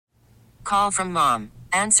call from mom.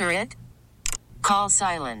 Answer it. Call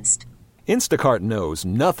silenced. Instacart knows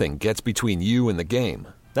nothing gets between you and the game.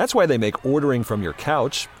 That's why they make ordering from your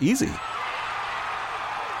couch easy.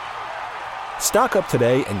 Stock up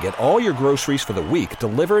today and get all your groceries for the week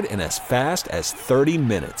delivered in as fast as 30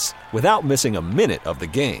 minutes without missing a minute of the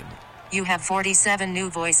game. You have 47 new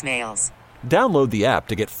voicemails. Download the app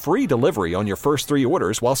to get free delivery on your first 3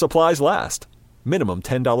 orders while supplies last. Minimum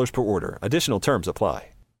 $10 per order. Additional terms apply.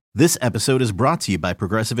 This episode is brought to you by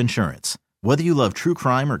Progressive Insurance. Whether you love true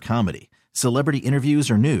crime or comedy, celebrity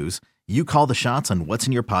interviews or news, you call the shots on what's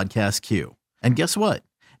in your podcast queue. And guess what?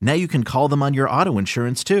 Now you can call them on your auto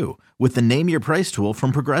insurance too with the Name Your Price tool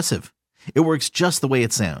from Progressive. It works just the way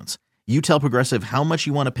it sounds. You tell Progressive how much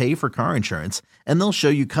you want to pay for car insurance, and they'll show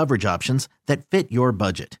you coverage options that fit your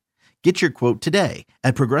budget. Get your quote today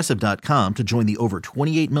at Progressive.com to join the over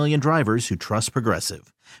 28 million drivers who trust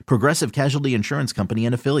Progressive. Progressive Casualty Insurance Company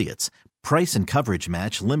and Affiliates. Price and coverage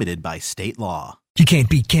match limited by state law. You can't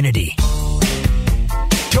beat Kennedy.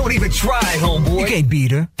 Don't even try, homeboy. You can't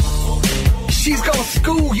beat her. She's gonna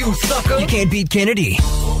school you, sucker. You can't beat Kennedy.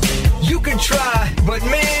 You can try, but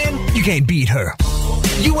man, you can't beat her.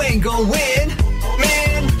 You ain't gonna win.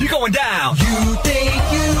 Man, you're going down. You think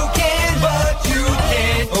you can, but you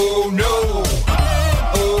can't. Oh no.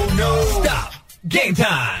 Oh no. Stop. Game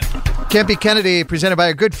time. Can't Beat Kennedy, presented by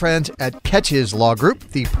our good friends at Catches Law Group,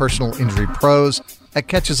 the personal injury pros at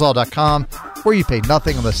catcheslaw.com, where you pay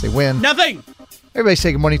nothing unless they win. Nothing! Everybody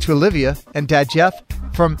say good morning to Olivia and Dad Jeff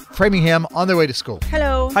from Framingham on their way to school.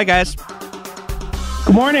 Hello. Hi, guys.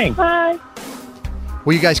 Good morning. Hi.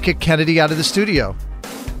 Will you guys kick Kennedy out of the studio?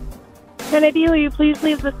 Kennedy, will you please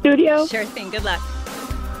leave the studio? Sure thing. Good luck.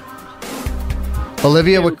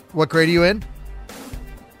 Olivia, what grade are you in?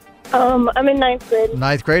 I'm in 9th grade.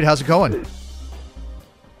 9th grade. How's it going?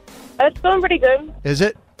 It's going pretty good. Is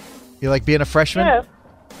it? You like being a freshman? Yeah.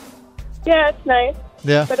 Yeah, it's nice.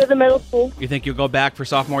 Yeah. Better than middle school. You think you'll go back for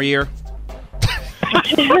sophomore year?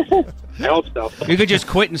 I hope so. You could just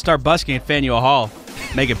quit and start busking at Faneuil Hall.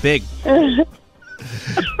 Make it big.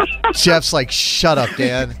 Jeff's like, shut up,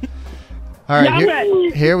 Dan. All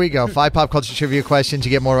right, here we go. 5 pop culture trivia questions. You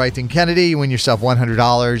get more right than Kennedy. You win yourself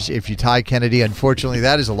 $100. If you tie Kennedy, unfortunately,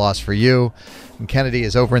 that is a loss for you. And Kennedy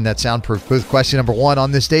is over in that soundproof booth. Question number 1.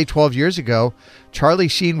 On this day 12 years ago, Charlie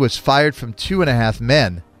Sheen was fired from 2.5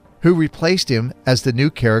 Men. Who replaced him as the new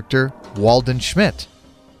character, Walden Schmidt?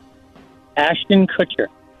 Ashton Kutcher.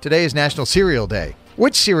 Today is National Cereal Day.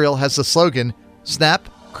 Which cereal has the slogan, Snap,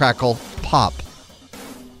 Crackle, Pop?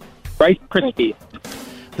 Rice Krispies.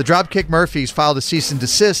 The Dropkick Murphys filed a cease and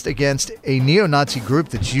desist against a neo-Nazi group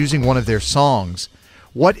that's using one of their songs.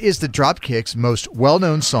 What is the Dropkick's most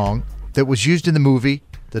well-known song that was used in the movie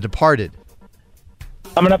The Departed?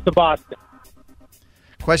 Coming up to Boston.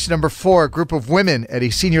 Question number 4. A group of women at a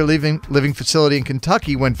senior living facility in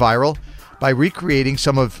Kentucky went viral by recreating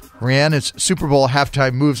some of Rihanna's Super Bowl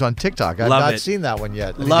halftime moves on TikTok. I've not seen that one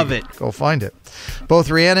yet. Love it. Go find it. Both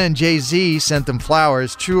Rihanna and Jay-Z sent them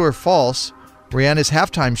flowers. True or false? Rihanna's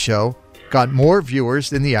halftime show got more viewers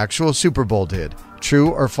than the actual Super Bowl did. True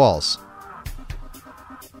or false?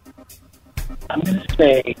 I'm going to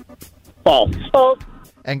say false. False.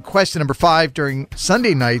 And question number 5. During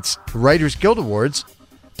Sunday night's Writers Guild Awards,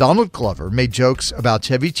 Donald Glover made jokes about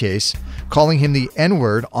Chevy Chase, calling him the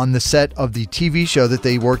N-word on the set of the TV show that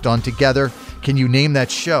they worked on together. Can you name that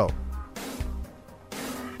show?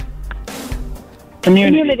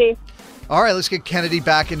 Community. All right, let's get Kennedy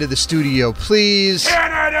back into the studio, please.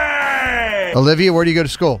 Kennedy! Olivia, where do you go to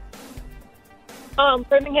school?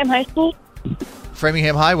 Framingham High School.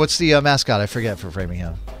 Framingham High? What's the mascot? I forget for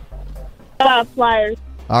Framingham. Flyers.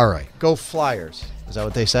 All right, go Flyers. Is that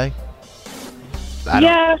what they say?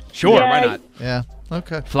 Yeah. Sure, yeah. why not? Yeah,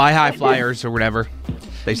 okay. Fly high Flyers or whatever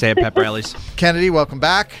they say at pep rallies. Kennedy, welcome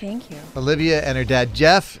back. Thank you. Olivia and her dad,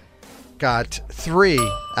 Jeff, got 3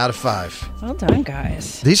 out of 5. Well done,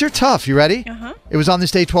 guys. These are tough. You ready? Uh-huh. It was on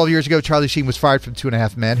this day 12 years ago. Charlie Sheen was fired from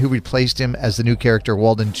 2.5 Men. Who replaced him as the new character,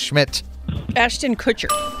 Walden Schmidt? Ashton Kutcher.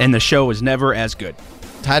 And the show was never as good.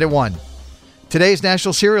 Tied at 1. Today is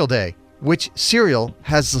National Cereal Day. Which cereal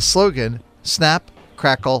has the slogan, Snap,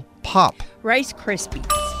 Crackle, Pop? Rice Krispies.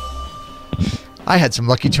 I had some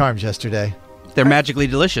Lucky Charms yesterday. They're magically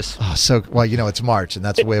delicious. Oh, so, well, you know, it's March, and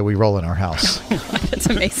that's the way we roll in our house. That's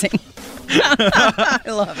amazing. I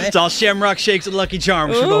love it. It's all Shamrock Shakes and Lucky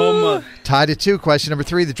Charms for the whole month. Tied at 2. Question number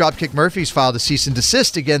 3. The Dropkick Murphys filed a cease and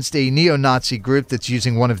desist against a neo-Nazi group that's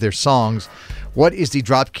using one of their songs. What is the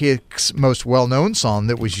Dropkick's most well-known song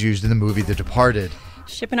that was used in the movie The Departed?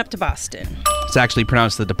 Shipping up to Boston. It's actually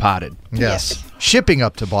pronounced The Departed. Yes. Shipping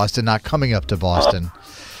up to Boston, not coming up to Boston.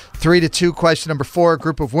 3-2. Question number 4. A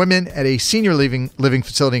group of women at a senior living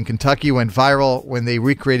facility in Kentucky went viral when they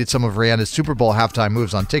recreated some of Rihanna's Super Bowl halftime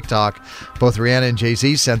moves on TikTok. Both Rihanna and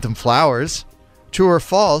Jay-Z sent them flowers. True or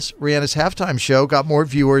false, Rihanna's halftime show got more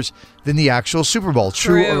viewers than the actual Super Bowl.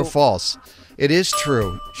 True or false? It is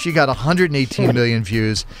true. She got 118 million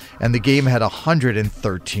views, and the game had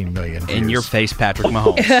 113 million views. In your face, Patrick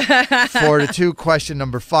Mahomes. 4-2. Question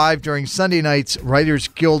number 5. During Sunday night's Writers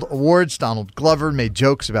Guild Awards, Donald Glover made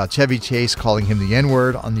jokes about Chevy Chase, calling him the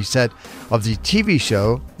N-word on the set of the TV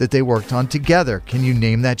show that they worked on together. Can you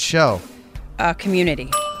name that show?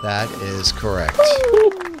 Community. That is correct.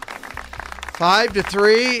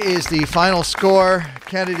 5-3 is the final score.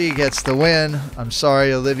 Kennedy gets the win. I'm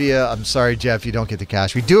sorry, Olivia. I'm sorry, Jeff. You don't get the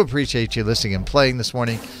cash. We do appreciate you listening and playing this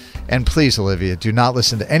morning. And please, Olivia, do not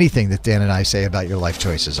listen to anything that Dan and I say about your life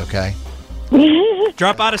choices, okay?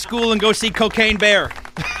 Drop out of school and go see Cocaine Bear.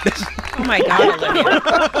 Oh, my God, Olivia.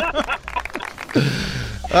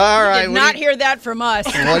 All right. Did not hear that from us.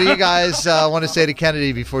 What do you guys want to say to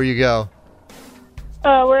Kennedy before you go?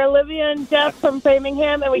 We're Olivia and Jeff from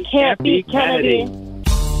Framingham, and we can't beat Kennedy.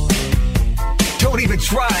 Don't even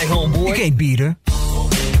try, homeboy. You can't beat her.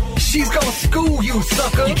 She's gonna school you,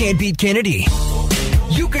 sucker. You can't beat Kennedy.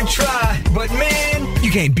 You can try, but man, You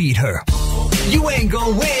can't beat her. you ain't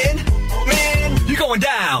gonna win. Man, you're going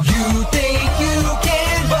down. You think you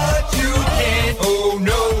can, but you can't. Oh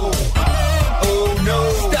no. Oh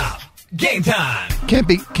no. Stop. Game time. Can't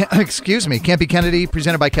Be Kennedy,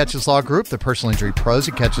 presented by Catches Law Group, the personal injury pros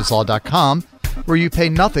at catcheslaw.com, where you pay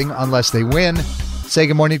nothing unless they win. Say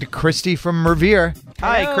good morning to Christy from Revere.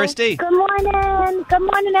 Hi, Christy. Good morning. Good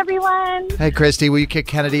morning, everyone. Hey, Christy, will you kick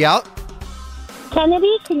Kennedy out?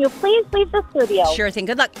 Kennedy, can you please leave the studio? Sure thing.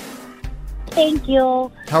 Good luck. Thank you.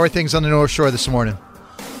 How are things on the North Shore this morning?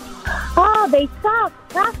 Oh, they suck.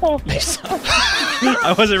 Traffic.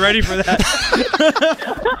 I wasn't ready for that.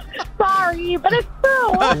 Sorry, but it's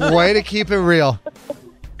true. Way to keep it real.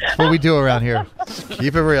 That's what we do around here. Just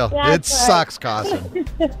keep it real. That's It right. sucks, Carson.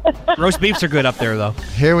 Roast beefs are good up there, though.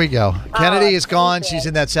 Here we go. Kennedy is gone. thank you. She's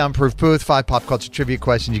in that soundproof booth. 5 pop culture trivia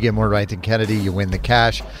questions. You get more right than Kennedy. You win the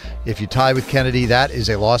cash. If you tie with Kennedy, that is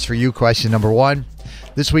a loss for you. Question number 1.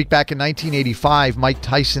 This week back in 1985, Mike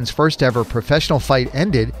Tyson's first ever professional fight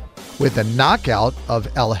ended with a knockout of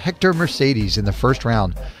El Hector Mercedes in the first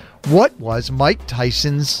round. What was Mike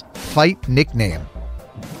Tyson's fight nickname?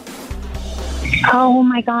 Oh,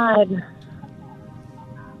 my God.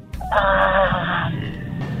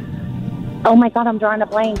 Oh, my God, I'm drawing a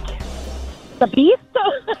blank. The Beast?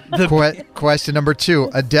 Question number 2.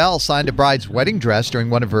 Adele signed a bride's wedding dress during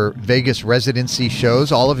one of her Vegas residency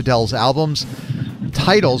shows. All of Adele's albums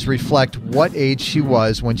titles reflect what age she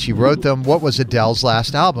was when she wrote them. What was Adele's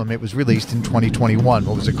last album? It was released in 2021.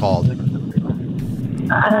 What was it called?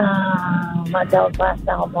 Adele's last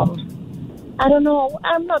album. I don't know.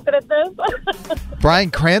 I'm not good at this.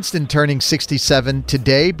 Bryan Cranston turning 67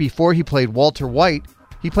 today. Before he played Walter White,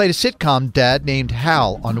 he played a sitcom dad named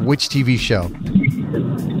Hal on which TV show?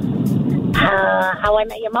 How I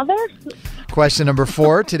Met Your Mother? Question number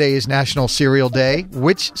 4. Today is National Cereal Day.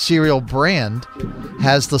 Which cereal brand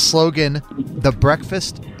has the slogan, "The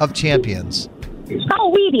Breakfast of Champions"?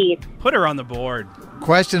 Oh, Wheaties. Put her on the board.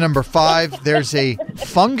 Question number 5. There's a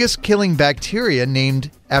fungus-killing bacteria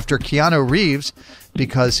named after Keanu Reeves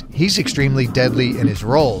because he's extremely deadly in his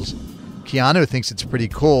roles. Keanu thinks it's pretty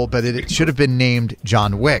cool, but it should have been named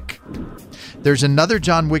John Wick. There's another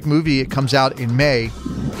John Wick movie. It comes out in May.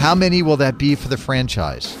 How many will that be for the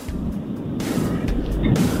franchise?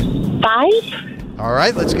 5? All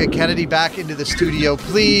right, let's get Kennedy back into the studio,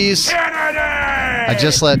 please. Kennedy! I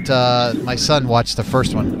just let my son watch the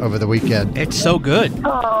first one over the weekend. It's so good.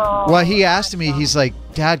 Oh. Well, he asked me, he's like,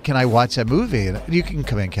 "Dad, can I watch that movie?" And you can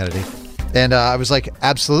come in, Kennedy. And I was like,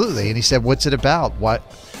 "Absolutely." And he said, "What's it about?" What?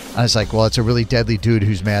 I was like, "Well, it's a really deadly dude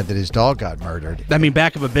who's mad that his dog got murdered." I mean,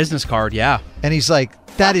 back of a business card, yeah. And he's like,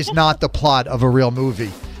 "That is not the plot of a real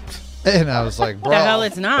movie." And I was like, "Bro." The hell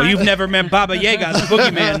it's not. Well, you've never met Baba Yaga, the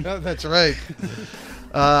boogeyman. That's right.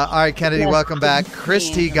 All right, Kennedy, welcome back.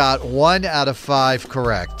 Christy got 1 out of 5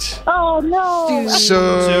 correct. Oh, no.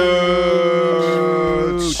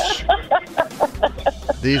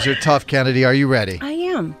 These are tough, Kennedy. Are you ready? I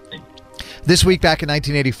am. This week back in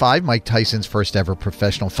 1985, Mike Tyson's first ever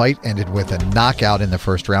professional fight ended with a knockout in the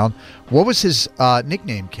first round. What was his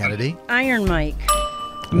nickname, Kennedy? Iron Mike.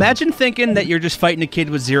 Imagine thinking that you're just fighting a kid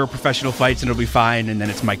with 0 professional fights and it'll be fine, and then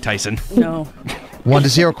it's Mike Tyson. No.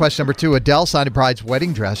 1-0. Question number 2. Adele signed a bride's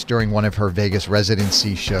wedding dress during one of her Vegas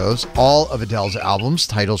residency shows. All of Adele's albums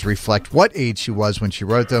titles reflect what age she was when she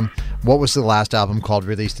wrote them. What was the last album called,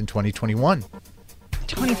 released in 2021?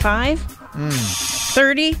 25?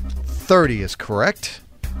 30? 30 is correct.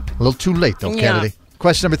 A little too late, though, Yeah. Kennedy.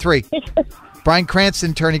 Question number 3. Bryan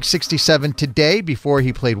Cranston turning 67 today. Before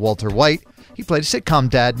he played Walter White, he played a sitcom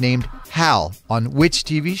dad named Hal on which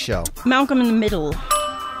TV show? Malcolm in the Middle.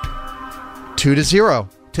 2-0.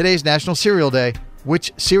 Today's National Cereal Day.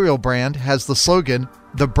 Which cereal brand has the slogan,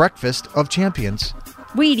 "The Breakfast of Champions"?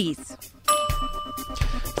 Wheaties.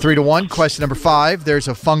 3-1. Question number 5. There's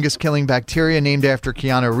a fungus-killing bacteria named after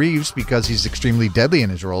Keanu Reeves because he's extremely deadly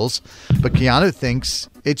in his roles. But Keanu thinks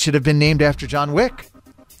it should have been named after John Wick.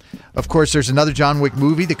 Of course, there's another John Wick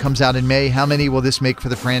movie that comes out in May. How many will this make for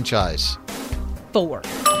the franchise? 4.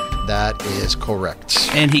 That is correct.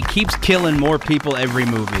 And he keeps killing more people every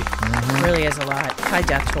movie. Really is a lot. High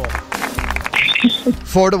death toll.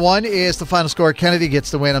 4-1 is the final score. Kennedy gets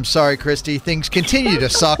the win. I'm sorry, Christy. Things continue to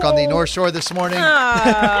suck on the North Shore this morning.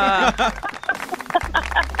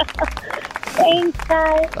 Thanks,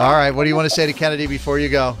 guys. All right, what do you want to say to Kennedy before you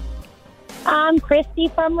go? I'm Christy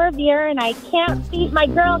from Revere, and I can't beat my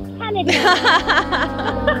girl Kennedy.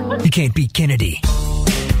 You can't beat Kennedy.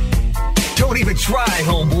 Don't even try,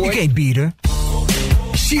 homeboy. You can't beat her.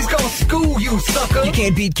 She's gonna school you, sucker. You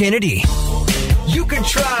can't beat Kennedy. You can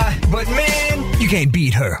try, but man, You can't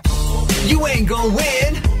beat her. you ain't gonna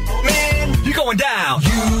win. Man, you're going down.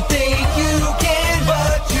 You think you can,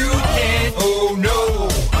 but you can't. Oh no.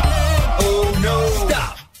 Oh no.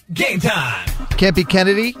 Stop. Game time. Can't Beat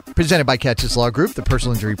Kennedy, presented by Catches Law Group, the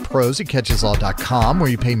personal injury pros at catcheslaw.com, where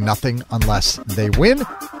you pay nothing unless they win.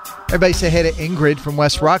 Everybody say hey to Ingrid from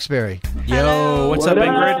West Roxbury. Yo, what's up,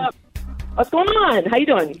 Ingrid? What's going on? How you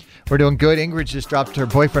doing? We're doing good. Ingrid just dropped her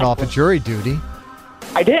boyfriend off at jury duty.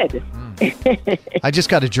 I did. I just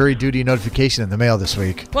got a jury duty notification in the mail this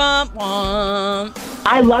week. Womp womp.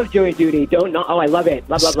 I love jury duty. Don't know. Oh, I love it.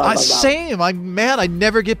 Love. Same. I'm mad I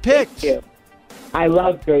never get picked. Thank you. I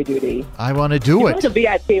love jury duty. I want to do You're it. like a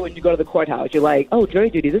VIP when you go to the courthouse. You're like, oh, jury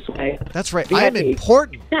duty this way. That's right. VIP. I'm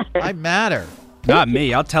important. I matter. Not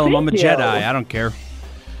me. I'll tell him I'm a Thank you. Jedi. I don't care.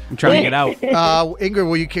 I'm trying to get out. Ingrid,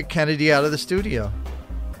 will you kick Kennedy out of the studio?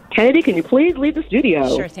 Kennedy, can you please leave the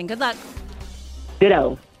studio? Sure thing. Good luck.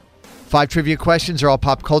 Ditto. 5 trivia questions are all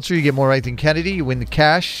pop culture. You get more right than Kennedy. You win the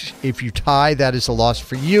cash. If you tie, that is a loss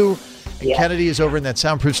for you. And Yes. Kennedy is over in that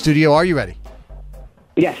soundproof studio. Are you ready?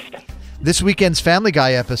 Yes. This weekend's Family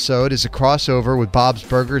Guy episode is a crossover with Bob's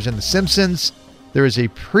Burgers and The Simpsons. There is a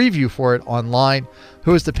preview for it online.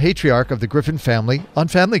 Who is the patriarch of the Griffin family on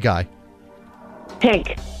Family Guy?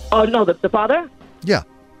 Hank. Oh, no, the father? Yeah.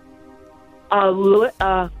 Goodness,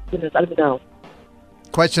 I don't know.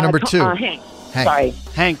 Question number 2. Hank. Hank. Sorry.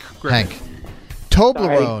 Hank. Griffin. Hank.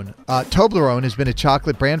 Toblerone. Toblerone has been a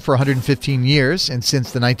chocolate brand for 115 years, and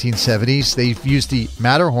since the 1970s, they've used the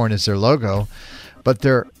Matterhorn as their logo, but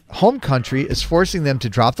their home country is forcing them to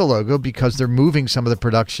drop the logo because they're moving some of the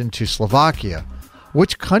production to Slovakia.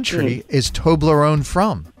 Which country is Toblerone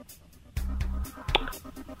from?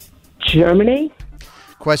 Germany?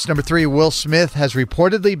 Question number 3. Will Smith has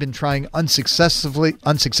reportedly been trying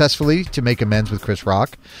unsuccessfully to make amends with Chris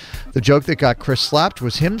Rock. The joke that got Chris slapped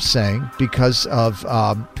was him saying because of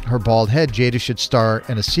her bald head, Jada should star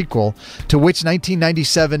in a sequel to which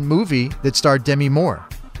 1997 movie that starred Demi Moore?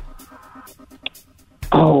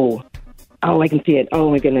 Oh, I can see it.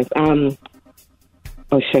 Oh, my goodness.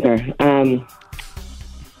 Sugar. God,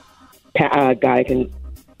 I can't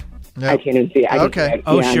even see it. I can see it.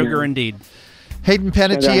 Oh, Yeah, sugar no. indeed. Hayden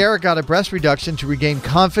Panettiere got a breast reduction to regain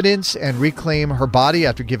confidence and reclaim her body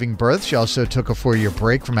after giving birth. She also took a 4-year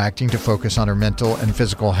break from acting to focus on her mental and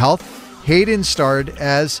physical health. Hayden starred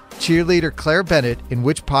as cheerleader Claire Bennett in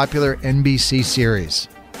which popular NBC series?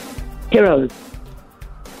 Heroes.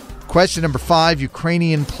 Question number 5.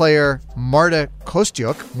 Ukrainian player Marta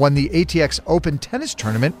Kostyuk won the ATX Open tennis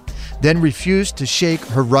tournament, then refused to shake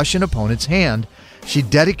her Russian opponent's hand. She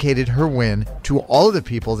dedicated her win to all of the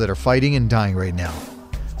people that are fighting and dying right now.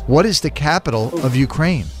 What is the capital of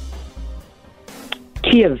Ukraine?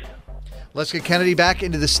 Kiev. Let's get Kennedy back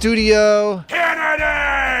into the studio.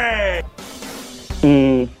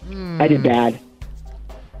 I did bad.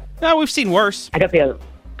 No, we've seen worse. I got the other.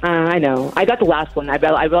 I know. I got the last one. I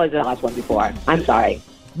realized the last one before. I'm sorry.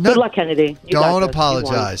 Good luck, Kennedy. You got Don't this.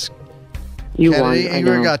 apologize. You Kennedy, won. I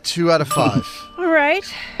Ingrid know. got 2 out of 5. All right.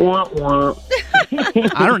 Wah, wah.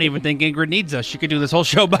 I don't even think Ingrid needs us. She could do this whole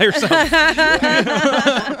show by herself.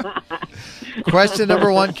 Question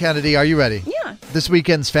number 1, Kennedy. Are you ready? Yeah. This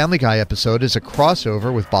weekend's Family Guy episode is a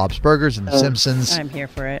crossover with Bob's Burgers and The Simpsons. I'm here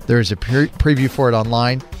for it. There is a preview for it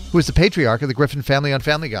online. Who is the patriarch of the Griffin family on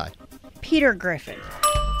Family Guy? Peter Griffin.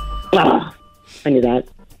 I knew that.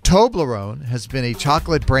 Toblerone has been a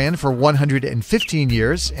chocolate brand for 115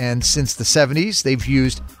 years, and since the 70s, they've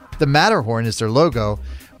used the Matterhorn as their logo,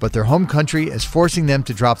 but their home country is forcing them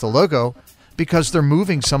to drop the logo because they're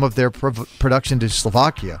moving some of their production to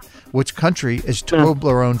Slovakia. Which country is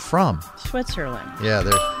Toblerone from? Switzerland. Yeah,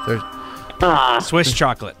 they're Swiss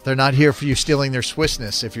chocolate. They're not here for you stealing their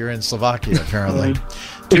Swissness if you're in Slovakia, apparently.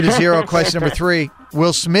 2-0. Question number 3.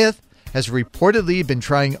 Will Smith has reportedly been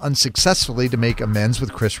trying unsuccessfully to make amends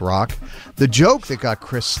with Chris Rock. The joke that got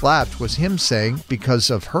Chris slapped was him saying, because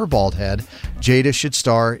of her bald head, Jada should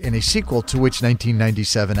star in a sequel to which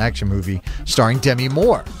 1997 action movie starring Demi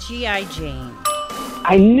Moore? G.I. Jane.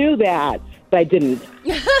 I knew that, but I didn't.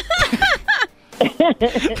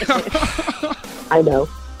 I know.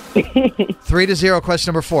 3-0. Question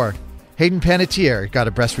number 4. Hayden Panettiere got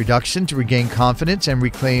a breast reduction to regain confidence and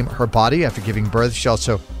reclaim her body after giving birth. She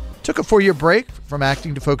also took a 4-year break from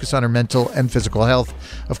acting to focus on her mental and physical health.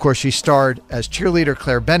 Of course, she starred as cheerleader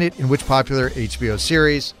Claire Bennett in which popular HBO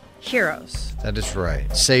series? Heroes. That is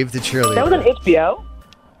right. Save the Cheerleader. That was on HBO?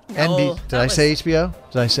 Did I say HBO?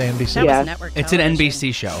 Did I say NBC? That was network It's an television.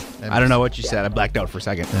 NBC show. I don't know what you said. I blacked out for a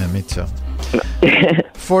second. Yeah, me too.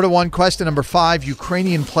 4-1. Question number 5.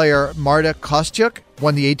 Ukrainian player Marta Kostyuk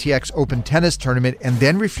won the ATX Open tennis tournament and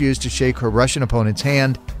then refused to shake her Russian opponent's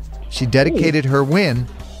hand. She dedicated her win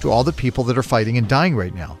to all the people that are fighting and dying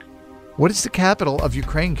right now. What is the capital of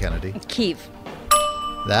Ukraine, Kennedy? Kyiv.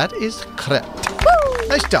 That is correct.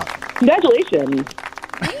 Nice job. Congratulations.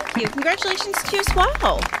 Thank you. Congratulations to you as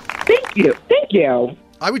well. Thank you. Thank you.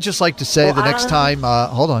 I would just like to say the next time,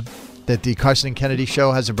 hold on, that the Carson and Kennedy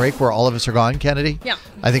show has a break where all of us are gone, Kennedy. Yeah.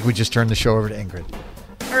 I think we just turn the show over to Ingrid.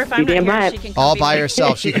 Or if I'm not here, she can come all be by my-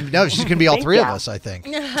 herself. She's going to be all Thank three of you. us, I think.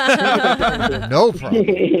 No problem.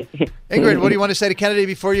 Ingrid, what do you want to say to Kennedy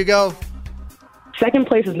before you go? Second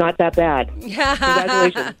place is not that bad.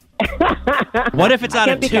 Congratulations. What if it's out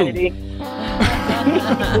of Can't be 2? Kennedy.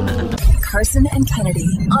 Carson and Kennedy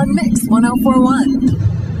on Mix 1041.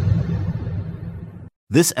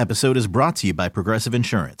 This episode is brought to you by Progressive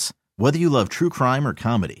Insurance. Whether you love true crime or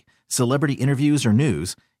comedy, celebrity interviews or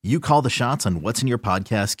news, you call the shots on what's in your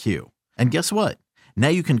podcast queue. And guess what? Now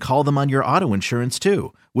you can call them on your auto insurance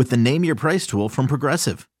too with the Name Your Price tool from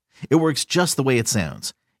Progressive. It works just the way it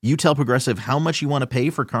sounds. You tell Progressive how much you want to pay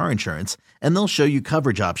for car insurance, and they'll show you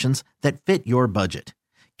coverage options that fit your budget.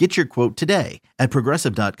 Get your quote today at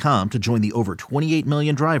Progressive.com to join the over 28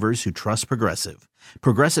 million drivers who trust Progressive.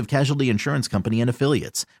 Progressive Casualty Insurance Company and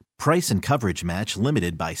Affiliates. Price and coverage match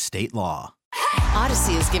limited by state law.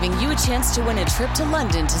 Odyssey is giving you a chance to win a trip to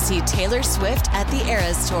London to see Taylor Swift at the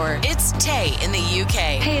Eras Tour. It's Tay in the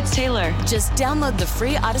UK. Hey, it's Taylor. Just download the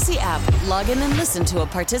free Odyssey app, log in and listen to a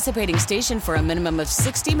participating station for a minimum of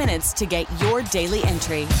 60 minutes to get your daily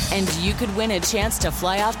entry. And you could win a chance to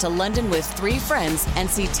fly off to London with 3 friends and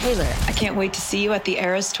see Taylor. I can't wait to see you at the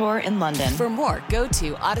Eras Tour in London. For more, go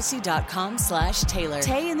to odyssey.com/Taylor.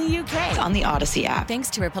 Tay in the UK. It's on the Odyssey app. Thanks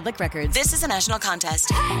to Republic Records. This is a national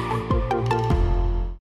contest.